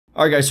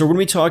Alright guys, so we're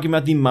going to be talking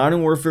about the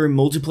Modern Warfare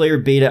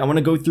multiplayer beta. I want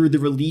to go through the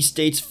release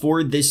dates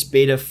for this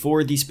beta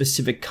for the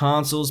specific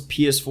consoles,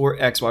 PS4,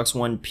 Xbox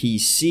One,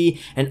 PC,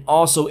 and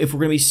also if we're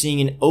going to be seeing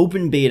an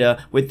open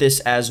beta with this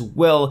as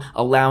well,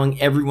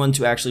 allowing everyone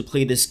to actually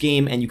play this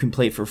game, and you can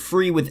play it for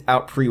free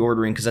without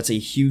pre-ordering, because that's a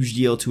huge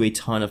deal to a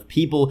ton of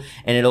people,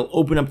 and it'll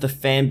open up the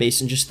fan base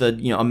and just the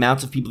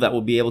amount of people that will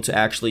be able to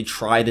actually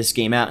try this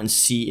game out and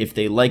see if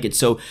they like it.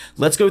 So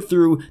let's go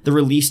through the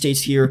release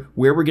dates here,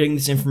 where we're getting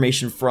this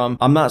information from.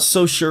 I'm not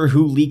so sure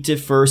who leaked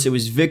it first. It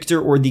was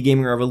Victor or the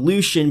Gaming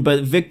Revolution,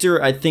 but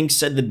Victor, I think,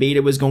 said the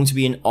beta was going to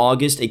be in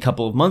August a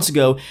couple of months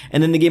ago,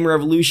 and then the Gaming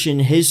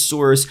Revolution, his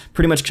source,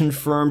 pretty much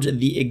confirmed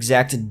the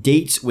exact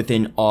dates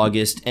within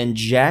August, and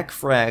Jack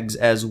Frags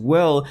as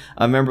well.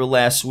 I remember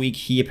last week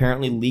he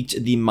apparently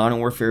leaked the Modern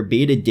Warfare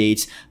beta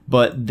dates,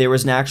 but there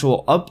was an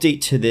actual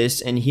update to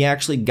this, and he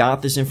actually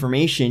got this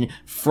information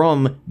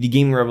from the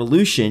Gaming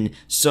Revolution.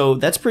 So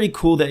that's pretty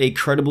cool that a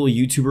credible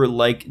YouTuber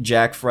like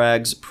Jack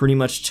Frags pretty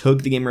much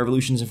took the Gaming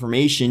Revolution's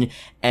information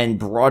and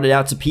brought it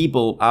out to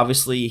people.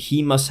 Obviously,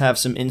 he must have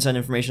some inside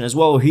information as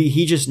well.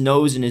 He just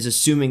knows and is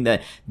assuming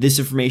that this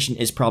information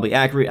is probably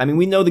accurate. I mean,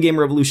 we know the Gaming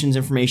Revolution's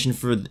information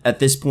for, at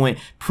this point,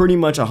 pretty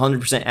much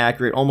 100%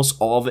 accurate. Almost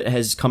all of it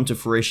has come to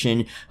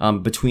fruition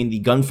between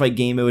the gunfight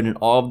game mode and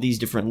all of these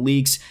different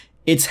leaks.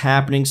 It's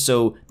happening.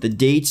 So the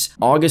dates,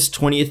 August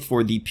 20th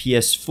for the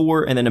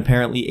PS4, and then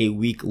apparently a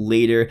week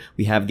later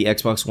we have the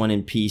Xbox One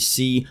and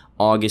PC,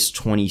 August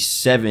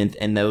 27th,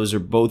 and those are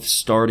both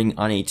starting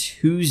on a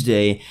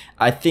Tuesday.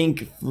 I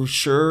think for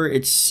sure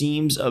it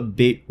seems a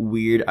bit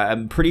weird.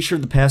 I'm pretty sure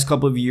the past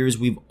couple of years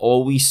we've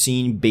always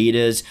seen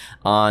betas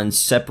on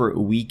separate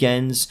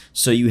weekends.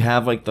 So you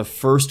have like the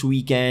first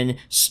weekend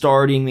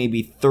starting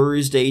maybe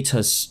Thursday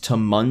to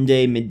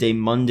Monday, midday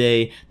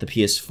Monday, the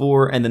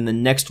PS4, and then the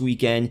next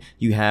weekend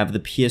you have the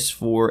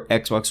PS4,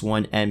 Xbox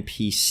One, and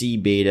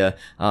PC beta.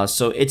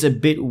 So it's a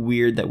bit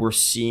weird that we're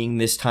seeing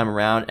this time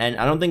around, and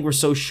I don't think we're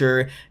so sure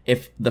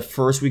if the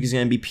first week is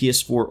going to be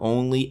PS4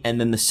 only, and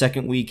then the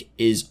second week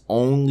is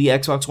only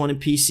Xbox One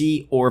and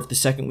PC, or if the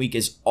second week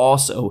is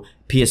also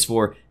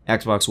PS4,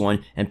 Xbox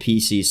One, and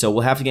PC. So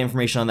we'll have to get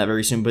information on that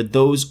very soon, but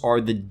those are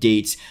the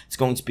dates. It's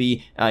going to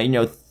be,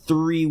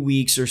 3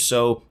 weeks or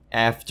so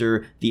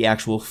after the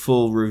actual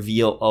full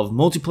reveal of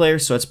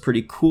multiplayer, so that's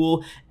pretty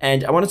cool.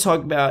 And I want to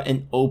talk about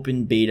an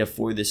open beta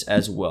for this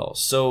as well.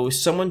 So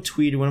someone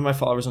tweeted, one of my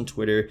followers on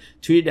Twitter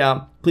tweeted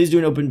out, please do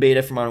an open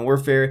beta for Modern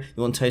Warfare,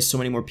 you'll entice so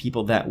many more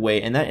people that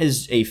way, and that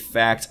is a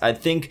fact. I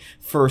think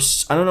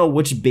I don't know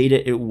which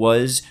beta it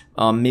was,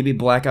 maybe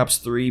Black Ops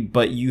 3,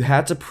 but you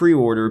had to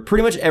pre-order.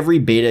 Pretty much every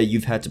beta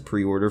you've had to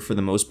pre-order for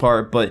the most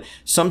part, but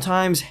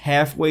sometimes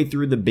halfway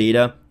through the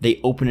beta they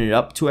open it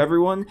up to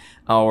everyone,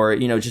 or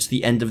just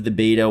the end of the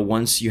beta.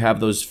 Once you have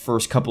those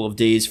first couple of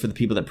days for the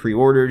people that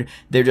pre-ordered,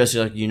 they're just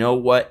like, you know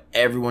what,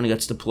 everyone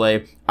gets to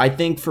play. I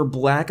think for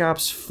Black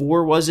Ops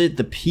 4, was it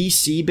the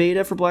PC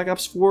beta for Black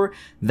Ops 4?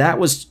 That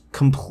was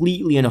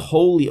completely and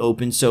wholly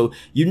open, so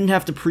you didn't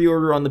have to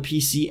pre-order on the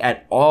PC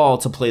at all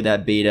to play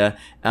that beta.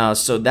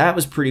 So that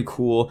was pretty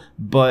cool,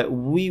 but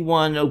we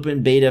want an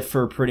open beta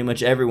for pretty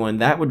much everyone.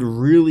 That would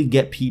really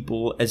get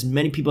people, as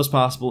many people as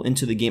possible,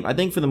 into the game. I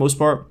think for the most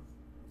part,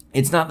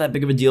 it's not that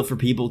big of a deal for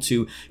people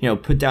to,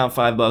 put down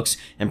 $5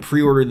 and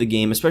pre-order the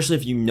game, especially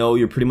if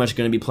you're pretty much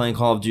going to be playing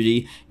Call of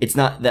Duty. It's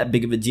not that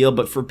big of a deal,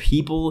 but for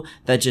people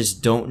that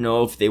just don't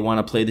know if they want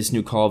to play this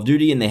new Call of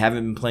Duty and they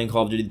haven't been playing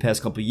Call of Duty the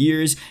past couple of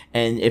years,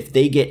 and if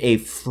they get a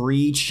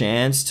free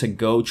chance to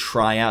go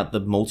try out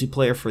the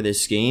multiplayer for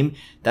this game,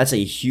 that's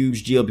a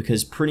huge deal,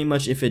 because pretty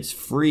much if it's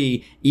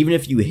free, even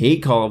if you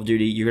hate Call of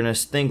Duty, you're going to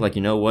think like,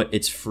 you know what,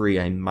 it's free,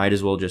 I might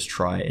as well just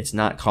try it. It's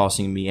not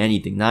costing me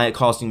anything, not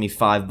costing me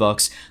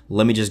 $5.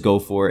 Let me just go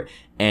for it.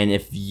 And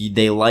if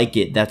they like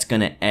it, that's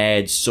going to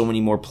add so many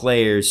more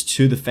players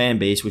to the fan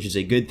base, which is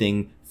a good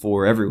thing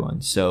for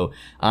everyone. So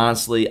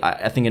honestly,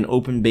 I think an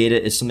open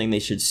beta is something they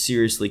should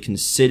seriously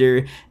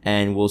consider,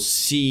 and we'll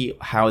see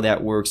how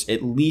that works.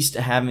 At least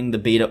having the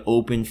beta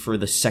open for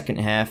the second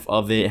half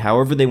of it,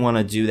 however they want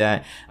to do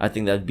that, I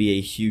think that'd be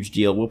a huge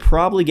deal. We'll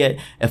probably get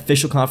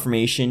official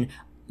confirmation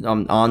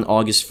on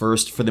August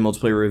 1st for the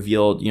multiplayer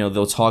reveal.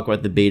 They'll talk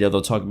about the beta,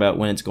 they'll talk about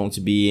when it's going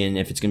to be and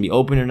if it's going to be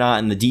open or not,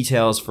 and the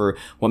details for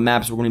what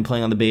maps we're going to be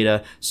playing on the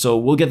beta. So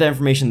we'll get that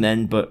information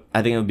then, but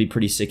I think it would be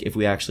pretty sick if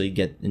we actually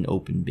get an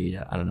open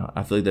beta. I don't know,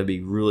 I feel like that'd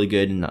be really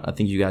good, and I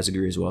think you guys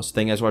agree as well. So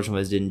thank you guys for watching. If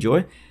you guys did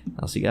enjoy,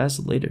 I'll see you guys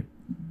later.